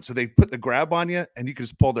stronger than women, so they put the grab on you, and you can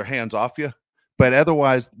just pull their hands off you. But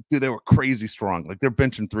otherwise, dude, they were crazy strong. Like they're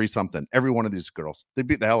benching 3 something. Every one of these girls, they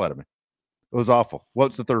beat the hell out of me. It was awful.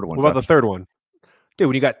 What's the third one? What about the third one? Dude,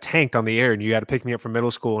 when you got tanked on the air and you had to pick me up from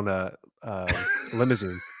middle school in a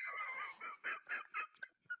limousine.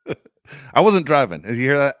 I wasn't driving. Did you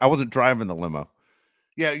hear that? I wasn't driving the limo.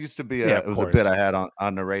 Yeah, it used to be it was a bit I had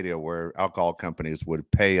on the radio where alcohol companies would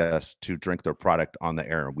pay us to drink their product on the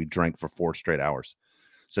air. We drank for 4 straight hours.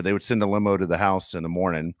 So they would send a limo to the house in the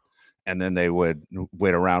morning, and then they would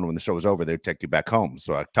wait around when the show was over. They'd take you back home.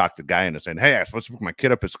 So I talked the guy into saying, "Hey, I'm supposed to pick my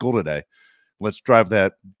kid up at school today. Let's drive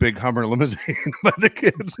that big Hummer limousine by the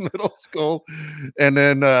kids' middle school." And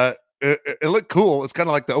then it looked cool. It's kind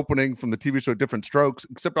of like the opening from the TV show Different Strokes,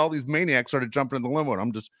 except all these maniacs started jumping in the limo, and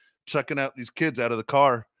I'm just chucking out these kids out of the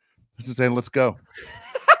car, just saying, "Let's go."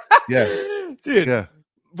 Yeah, dude. Yeah.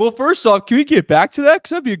 Well, first off, can we get back to that?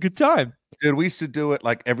 Because that'd be a good time. Dude, we used to do it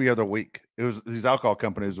like every other week. It was these alcohol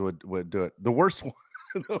companies would do it. The worst one,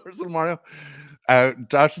 the worst one, Mario.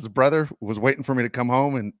 Josh's brother was waiting for me to come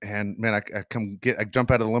home, and man, I jump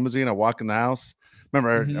out of the limousine, I walk in the house.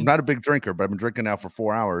 Remember, I'm not a big drinker, but I've been drinking now for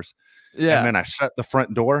 4 hours. Yeah, and man, I shut the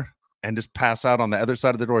front door and just pass out on the other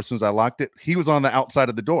side of the door as soon as I locked it. He was on the outside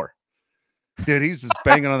of the door. Dude, he's just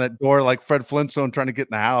banging on that door like Fred Flintstone trying to get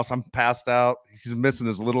in the house. I'm passed out. He's missing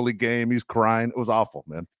his little league game. He's crying. It was awful,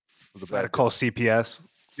 man. It was a bad call CPS.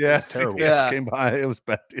 Yeah, it's terrible. CPS came by. It was a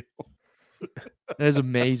bad deal. That is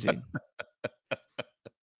amazing.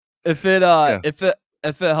 If it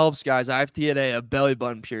helps, guys, I have to get a belly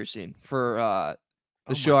button piercing for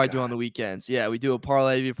the show I do on the weekends. Yeah, we do a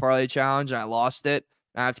parlay challenge, and I lost it.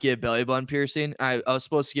 I have to get a belly button piercing. I was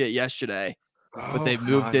supposed to get it yesterday, but they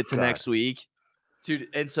moved it to next week. Dude,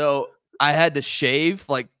 and so I had to shave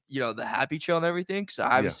the happy trail and everything. Because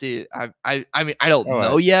obviously I mean I don't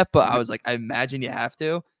know yet, but I was like, I imagine you have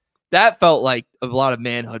to. That felt like a lot of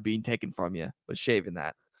manhood being taken from you, was shaving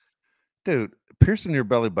that. Dude, piercing your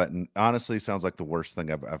belly button honestly sounds like the worst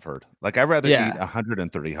thing I've heard. Like I'd rather eat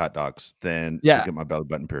 130 hot dogs than to get my belly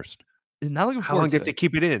button pierced. Not looking How long did they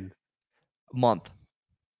keep it in? A month.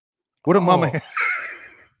 What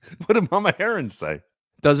did Mama Herron say?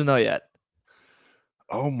 Doesn't know yet.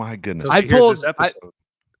 Oh my goodness! I told this episode.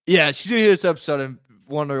 She's gonna hear this episode and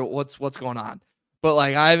wonder what's going on. But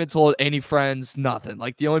like, I haven't told any friends, nothing.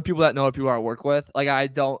 Like the only people that know are people I work with. Like I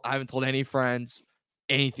haven't told any friends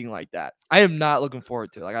anything like that. I am not looking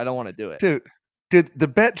forward to it. Like I don't want to do it. Dude, the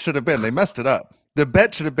bet should have been, they messed it up. The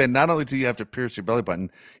bet should have been, not only do you have to pierce your belly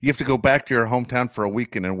button, you have to go back to your hometown for a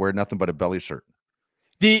weekend and wear nothing but a belly shirt.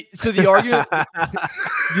 The argument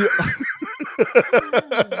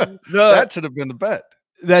that should have been the bet.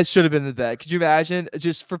 That should have been the bet. Could you imagine?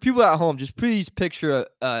 Just for people at home, just please picture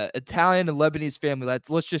a Italian and Lebanese family that,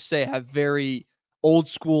 let's just say, have very old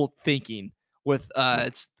school thinking with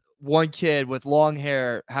it's one kid with long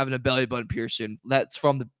hair having a belly button piercing. That's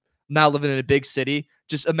from now living in a big city,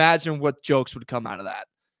 just imagine what jokes would come out of that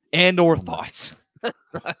and/or thoughts. Oh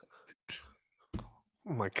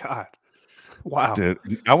my God. Wow. Dude,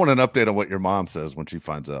 I want an update on what your mom says when she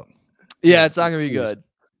finds out. Yeah, it's not gonna be please. good.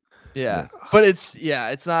 Yeah, but it's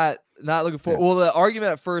not looking for. Well, the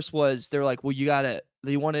argument at first was they're like, well,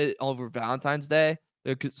 they want it over Valentine's Day,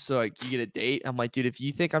 so like you get a date. I'm like, dude, if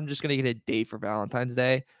you think I'm just gonna get a date for Valentine's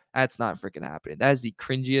Day, that's not freaking happening. That is the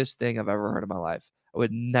cringiest thing I've ever heard in my life. I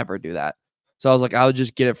would never do that. So I was like, I would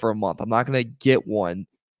just get it for a month. I'm not gonna get one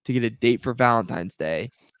to get a date for Valentine's Day,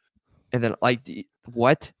 and then like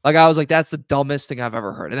what? Like I was like, that's the dumbest thing I've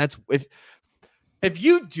ever heard. And that's if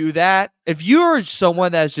you do that, if you're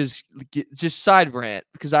someone that's just side rant,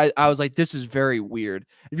 because I was like, this is very weird.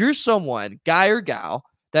 If you're someone, guy or gal,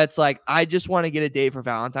 that's like, I just want to get a date for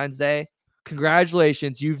Valentine's Day,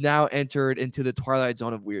 congratulations, you've now entered into the twilight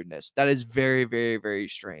zone of weirdness. That is very, very, very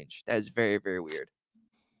strange. That is very, very weird.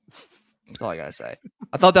 That's all I gotta say.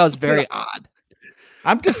 I thought that was very odd.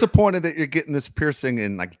 I'm disappointed that you're getting this piercing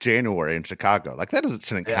in like January in Chicago. Like that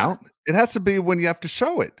shouldn't count. It has to be when you have to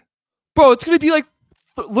show it. Bro, it's going to be like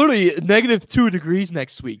literally -2 degrees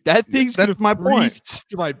next week. That thing's going to freeze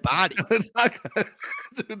to my body.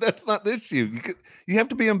 Dude, that's not the issue. You have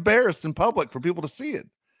to be embarrassed in public for people to see it.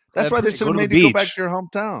 That's why they should have to made the you go back beach. to your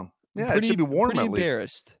hometown. Yeah, it should be warm at least.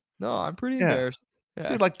 Embarrassed. No, I'm pretty embarrassed. Yeah.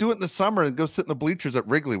 Dude, like do it in the summer and go sit in the bleachers at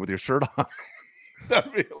Wrigley with your shirt on.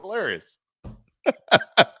 That'd be hilarious.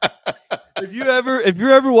 If you're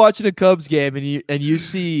ever watching a Cubs game and you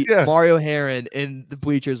see Mario Herron in the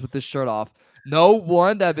bleachers with his shirt off, no,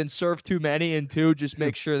 one, that I've been served too many, and two, just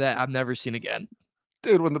make sure that I'm never seen again.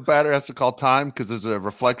 Dude, when the batter has to call time because there's a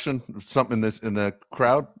reflection of something in the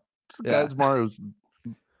crowd, it's the guy's Mario's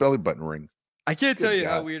belly button ring. I can't tell you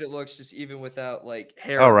how weird it looks just even without like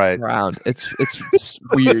hair around. It's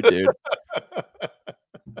weird, dude.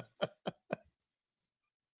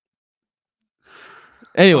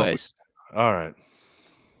 Anyways. All right.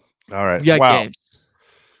 You got games.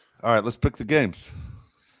 All right, let's pick the games.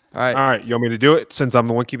 All right. You want me to do it since I'm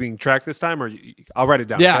the one keeping track this time, or I'll write it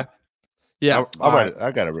down? Yeah. Okay? Yeah. I'll write it.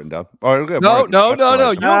 I got it written down. All right, okay, no. You don't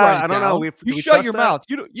write it I don't know. You shut your mouth.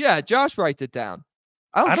 Josh writes it down.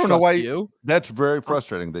 I don't know why you. That's very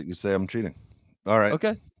frustrating that you say I'm cheating. All right.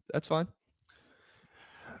 Okay. That's fine.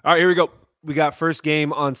 All right, here we go. We got first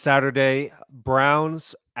game on Saturday.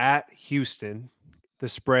 Browns at Houston. The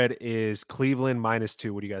spread is Cleveland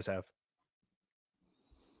 -2. What do you guys have?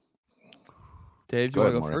 Dave, do you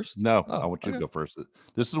want to go first? No, I want you to go first.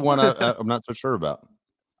 This is one I'm not so sure about.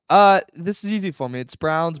 This is easy for me. It's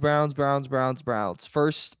Browns.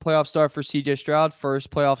 First playoff start for CJ Stroud. First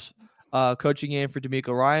playoff coaching game for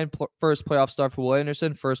D'Amico Ryan. First playoff start for Will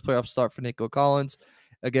Anderson. First playoff start for Nico Collins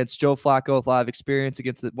against Joe Flacco with a lot of experience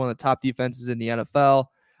against one of the top defenses in the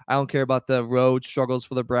NFL. I don't care about the road struggles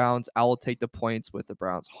for the Browns. I will take the points with the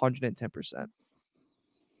Browns, 110%.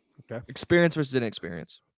 Okay. Experience versus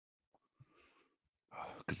inexperience.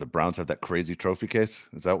 Because the Browns have that crazy trophy case.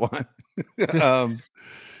 Is that why?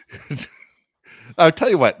 I'll tell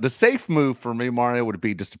you what. The safe move for me, Mario, would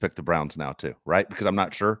be just to pick the Browns now too, right? Because I'm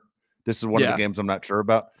not sure. This is one of the games I'm not sure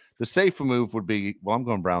about. The safe move would be, well, I'm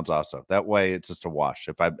going Browns also. That way, it's just a wash.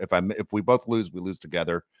 If we both lose, we lose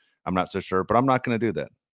together. I'm not so sure, but I'm not going to do that.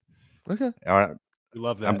 Okay. All right. We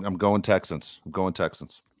love that. I'm going Texans. I'm going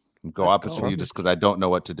opposite of you just because I don't know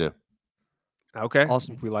what to do. Okay.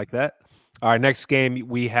 Awesome. We like that. All right. Next game,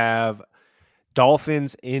 we have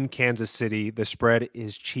Dolphins in Kansas City. The spread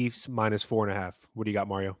is Chiefs -4.5. What do you got,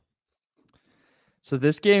 Mario? So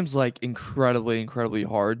this game's like incredibly, incredibly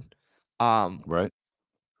hard. Right.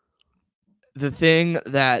 The thing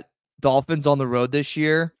that Dolphins on the road this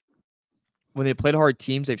year, when they played hard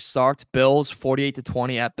teams, they've sucked. Bills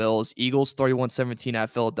 48-20 at Bills. Eagles 31-17 at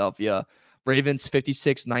Philadelphia. Ravens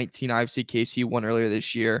 56-19. Obviously, KC won earlier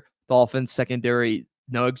this year. Dolphins secondary,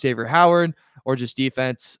 no Xavier Howard or just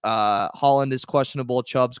defense. Holland is questionable.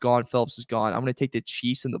 Chubb's gone. Phillips is gone. I'm going to take the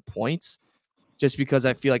Chiefs and the points just because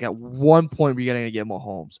I feel like at one point we're going to get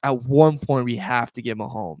Mahomes. At one point we have to get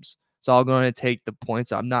Mahomes. So I'm going to take the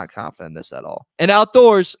points. I'm not confident in this at all. And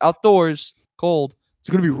outdoors, cold. It's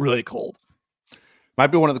going to be really cold. Might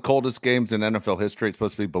be one of the coldest games in NFL history. It's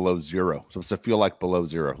supposed to be below 0. So it's supposed to feel like below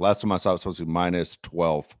 0. Last time I saw it was supposed to be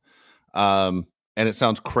 -12. And it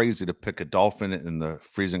sounds crazy to pick a Dolphin in the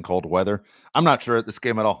freezing cold weather. I'm not sure at this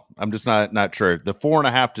game at all. I'm just not sure. The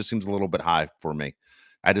 4.5 just seems a little bit high for me.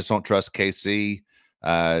 I just don't trust KC.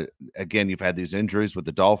 Again, you've had these injuries with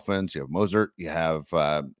the Dolphins. You have Mozart. You have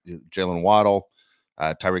Jalen Waddle.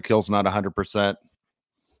 Tyreek Hill's not 100%.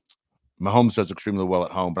 Mahomes does extremely well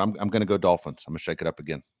at home, but I'm going to go Dolphins. I'm going to shake it up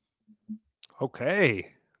again.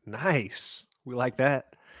 Okay. Nice. We like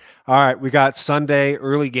that. All right. We got Sunday.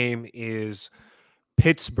 Early game is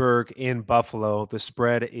Pittsburgh in Buffalo. The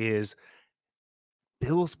spread is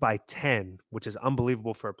Bills by 10, which is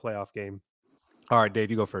unbelievable for a playoff game. All right,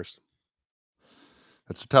 Dave, you go first.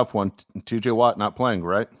 That's a tough one. TJ Watt not playing,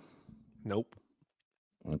 right? Nope.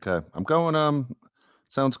 Okay. I'm going,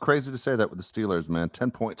 sounds crazy to say that with the Steelers, man.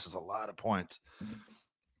 10 points is a lot of points.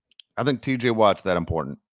 I think TJ Watt's that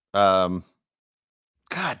important. God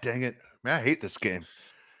dang it. Man, I hate this game.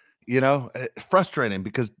 It's frustrating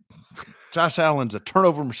because Josh Allen's a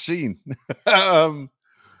turnover machine. Damn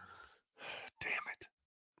it.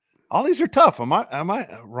 All these are tough. Am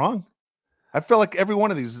I wrong? I feel like every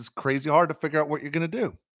one of these is crazy hard to figure out what you're going to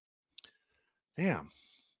do. Damn.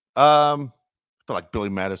 I feel like Billy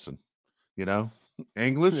Madison,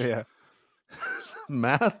 English. Yeah.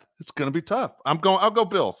 Math. It's going to be tough. I'll go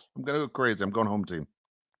Bills. I'm going to go crazy. I'm going home team.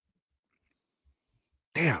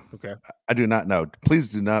 Damn. Okay. I do not know. Please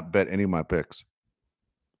do not bet any of my picks.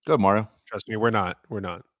 Go, Mario. Trust me, we're not.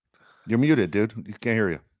 You're muted, dude. You can't hear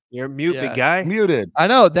you. You're mute, big guy. Muted. I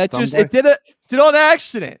know that Thumb just guy. it did on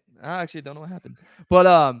accident. I actually don't know what happened, but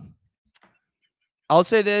I'll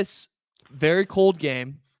say this: very cold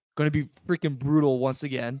game, going to be freaking brutal once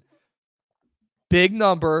again. Big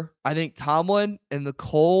number. I think Tomlin in the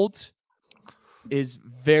cold is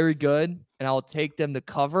very good, and I'll take them to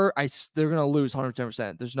cover. They're going to lose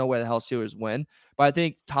 110%. There's no way the hell Steelers win, but I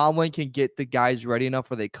think Tomlin can get the guys ready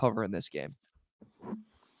enough where they cover in this game.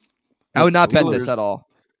 I would not bet this at all.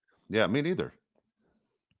 Yeah, me neither.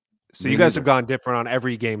 So you guys have gone different on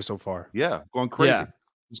every game so far. Yeah, going crazy. Yeah.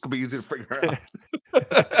 It's going to be easy to figure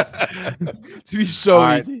out. To be so All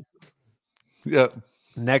right. easy. Yeah.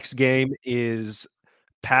 Next game is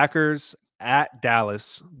Packers at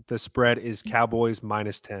Dallas. The spread is Cowboys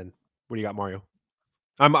minus 10. What do you got, Mario?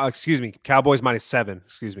 Excuse me, Cowboys minus 7.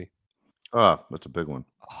 Excuse me. Oh, that's a big one.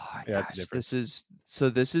 Oh, Yeah, that's gosh, the difference.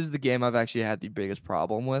 This is the game I've actually had the biggest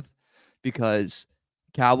problem with because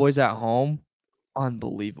Cowboys at home,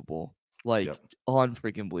 unbelievable.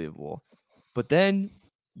 Unfreaking believable. But then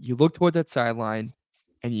you look toward that sideline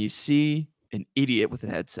and you see an idiot with a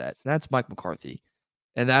headset. And that's Mike McCarthy.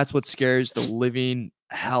 And that's what scares the living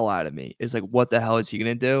hell out of me. Is like, what the hell is he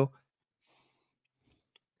going to do?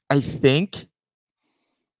 I think.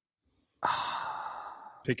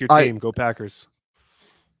 Pick your team. Go Packers.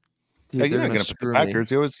 Dude, Hey, you're they're not going going to to pick screw the me.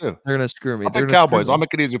 Packers. You always do. They're going to screw me. I'll They're pick gonna screw Cowboys. me. I'll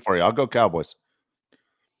make it easy for you. I'll go Cowboys.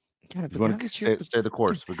 Yeah, You want to stay the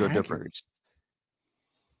course. We go different. Packers.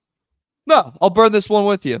 No, I'll burn this one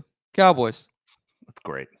with you. Cowboys. That's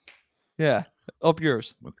great. Yeah. Up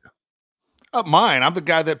yours. Okay. Up mine. I'm the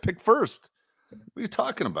guy that picked first. What are you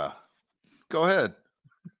talking about? Go ahead.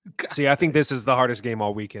 See, I think this is the hardest game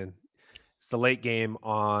all weekend. It's the late game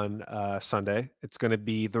on Sunday. It's going to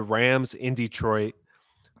be the Rams in Detroit.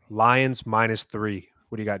 Lions minus 3.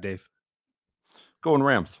 What do you got, Dave? Going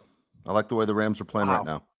Rams. I like the way the Rams are playing Wow. right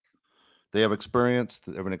now. They have experience.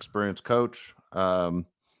 They have an experienced coach.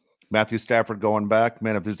 Matthew Stafford going back.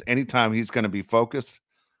 Man, if there's any time he's going to be focused,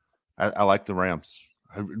 I like the Rams.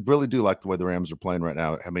 I really do like the way the Rams are playing right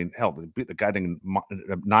now. I mean, hell, they beat the guiding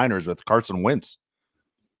Niners with Carson Wentz.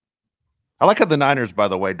 I like how the Niners, by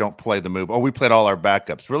the way, don't play the move. Oh, we played all our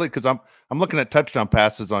backups. Really? Because I'm looking at touchdown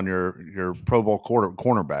passes on your Pro Bowl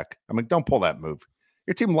cornerback. I mean, don't pull that move.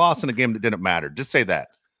 Your team lost in a game that didn't matter. Just say that.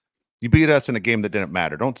 You beat us in a game that didn't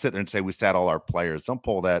matter. Don't sit there and say we sat all our players. Don't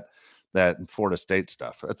pull that Florida State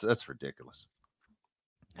stuff. That's ridiculous.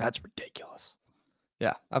 That's ridiculous.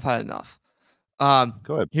 Yeah, I've had enough.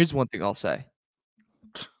 Go ahead. Here's one thing I'll say.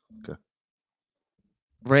 Okay.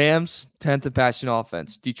 Rams 10th in passing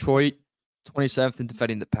offense. Detroit 27th in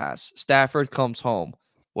defending the pass. Stafford comes home.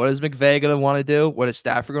 What is McVay going to want to do? What is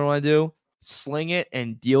Stafford going to want to do? Sling it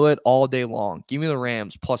and deal it all day long. Give me the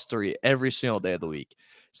Rams +3 every single day of the week.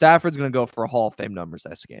 Stafford's going to go for Hall of Fame numbers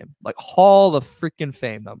this game. Like Hall of freaking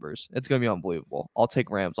Fame numbers. It's going to be unbelievable. I'll take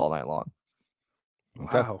Rams all night long.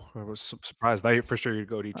 Okay. Wow. I was surprised. I thought for sure you'd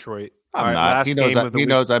go Detroit. I'm All right, not. last He game of the he week.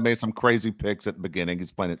 knows I made some crazy picks at the beginning.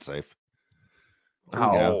 He's playing it safe.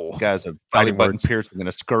 Oh. Guys have Fighting belly button words. piercing and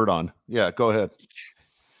a skirt on. Yeah, go ahead.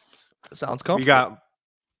 Sounds comfortable.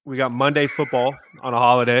 We got Monday football on a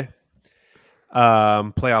holiday.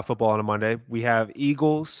 Playoff football on a Monday. We have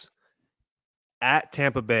Eagles at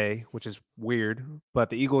Tampa Bay, which is weird, but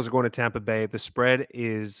the Eagles are going to Tampa Bay. The spread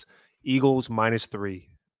is Eagles -3.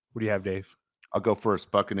 What do you have, Dave? I'll go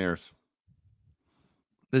first. Buccaneers.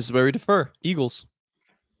 This is where we defer. Eagles.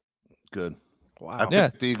 Good. Wow. I picked Yeah.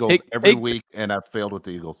 the Eagles every Take- week, and I've failed with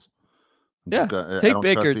the Eagles. I Take don't trust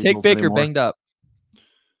Baker. the Take Eagles Baker anymore. banged up.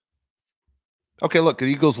 Okay, look, the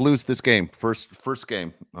Eagles lose this game. First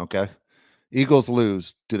game, okay? Eagles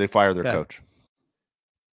lose. Do they fire their Okay. coach?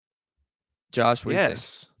 Josh, what do you think?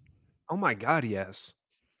 Yes. Oh my God, yes.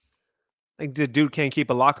 Like the dude can't keep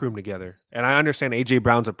a locker room together. And I understand AJ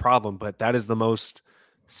Brown's a problem, but that is the most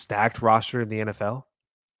stacked roster in the NFL.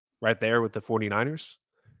 Right there with the 49ers.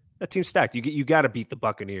 That team's stacked. You got to beat the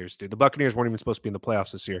Buccaneers, dude. The Buccaneers weren't even supposed to be in the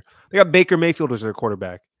playoffs this year. They got Baker Mayfield as their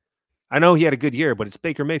quarterback. I know he had a good year, but it's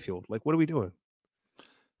Baker Mayfield. Like, what are we doing?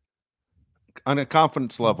 On a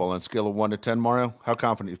confidence level, on a scale of 1 to 10, Mario, how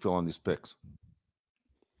confident you feel on these picks?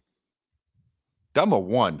 I'm a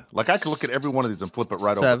 1. Like, I could look at every one of these and flip it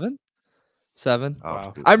right over. 7. Oh,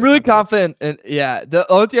 Wow. dude, I'm really that's not confident. And yeah, the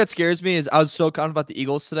only thing that scares me is I was so confident about the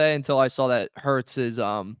Eagles today until I saw that Hurts is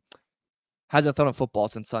hasn't thrown a football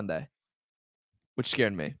since Sunday, which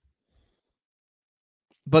scared me.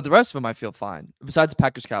 But the rest of them I feel fine. Besides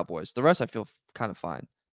Packers Cowboys, the rest I feel kind of fine.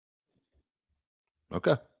 good.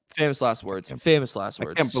 Okay. Famous last words. Famous last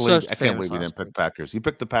words. I can't believe Such you famous didn't last pick words. Packers. You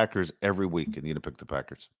pick the Packers every week, and you didn't pick the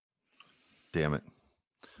Packers. Damn it.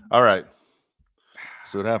 All right.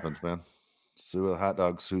 See what happens, man. See what hot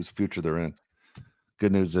dogs, whose future they're in.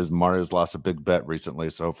 Good news is Mario's lost a big bet recently,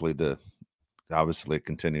 so hopefully obviously it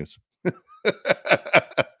continues.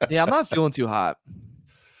 Yeah, I'm not feeling too hot.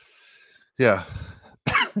 Yeah.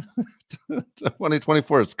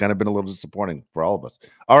 2024 has kind of been a little disappointing for all of us.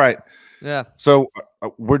 All right. Yeah. So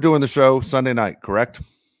we're doing the show Sunday night, correct?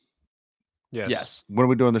 Yes. When are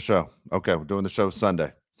we doing the show? Okay, we're doing the show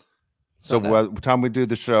Sunday. So Sunday. by the time we do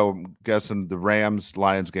the show, I'm guessing the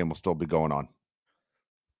Rams-Lions game will still be going on.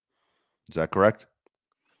 Is that correct?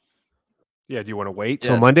 Yeah. Do you want to wait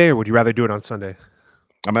till Yes. Monday or would you rather do it on Sunday?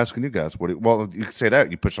 I'm asking you guys. Well, you can say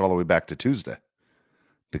that. You push it all the way back to Tuesday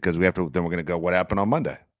because then we're going to go, what happened on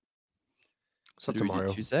Monday? So Do we do tomorrow.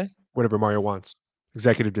 Tuesday? Whatever Mario wants.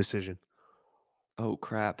 Executive decision. Oh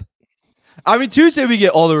crap. I mean, Tuesday we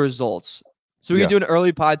get all the results. So we Yeah. can do an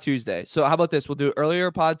early pod Tuesday. So how about this? We'll do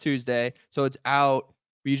earlier pod Tuesday. So it's out.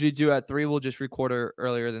 We usually do at 3. We'll just record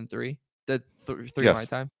earlier than 3. The 3 Yes. my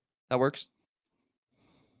time. That works.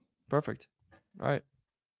 Perfect. All right.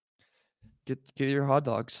 Get your hot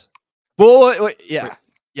dogs. Well, wait, yeah.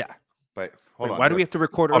 Wait, hold Wait, on. why do we have to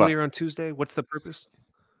record Hold on. earlier on Tuesday? What's the purpose?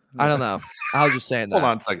 I don't know. I was just saying that. Hold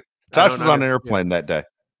on a second. I Josh don't was on an know. airplane that day.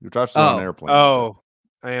 Josh was on an airplane. Oh,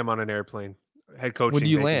 I am on an airplane. Head coaching When do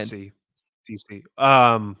you land? vacancy. DC.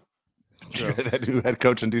 That new head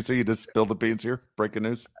coach in DC, you just spilled the beans here. Breaking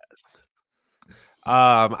news.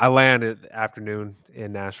 I land at the afternoon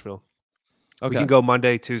in Nashville. Okay. We can go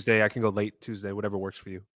Monday, Tuesday. I can go late Tuesday, whatever works for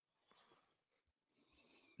you.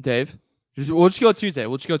 Dave. We'll just go Tuesday.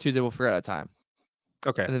 We'll figure out a time.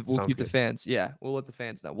 Okay. And then we'll sounds keep good. the fans. Yeah. We'll let the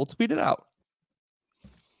fans know. We'll tweet it out.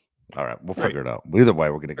 All right, we'll Right. figure it out. Either way,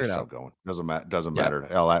 we're going to get Figure it the show out. going. Doesn't Yeah. matter.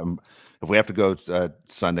 Hell, if we have to go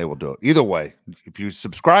Sunday, we'll do it. Either way, if you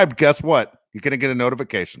subscribe, guess what? You're going to get a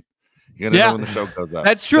notification. You're going to know when the show goes up.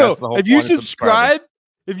 That's true. the whole If you point of subscribing.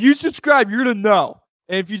 subscribe, you're gonna know.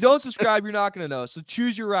 And if you don't subscribe, you're not gonna know. So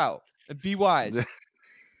choose your route and be wise.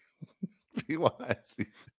 Be wise.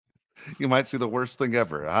 You might see the worst thing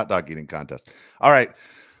ever, a hot dog eating contest. All right.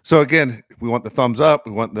 So again, we want the thumbs up.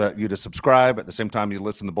 We want you to subscribe. At the same time, you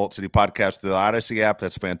listen to the Bolt City podcast through the Odyssey app.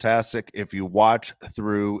 That's fantastic. If you watch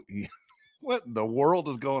through what in the world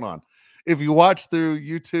is going on? If you watch through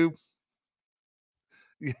YouTube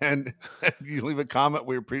and you leave a comment,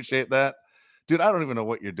 we appreciate that. Dude, I don't even know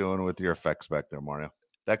what you're doing with your effects back there, Mario.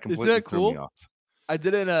 That completely that threw me cool? off. I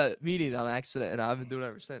did it in a meeting on accident, and I've been doing it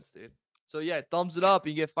ever since, dude. So yeah, thumbs it up.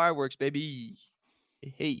 You get fireworks, baby.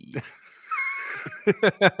 Hey.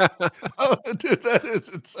 Oh, dude, that is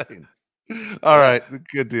insane. All right,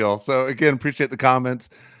 good deal. So again, appreciate the comments.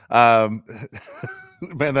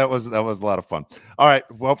 Man, that was a lot of fun. All right,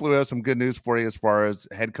 well, hopefully we have some good news for you as far as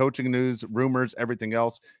head coaching news, rumors, everything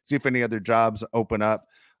else. See if any other jobs open up.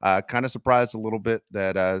 Kind of surprised a little bit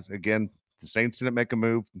that again, the Saints didn't make a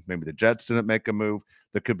move. Maybe the Jets didn't make a move.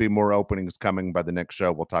 There could be more openings coming by the next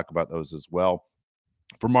show. We'll talk about those as well.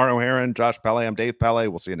 For Mario Herron, Josh Palet, I'm Dave Palet.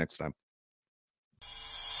 We'll see you next time.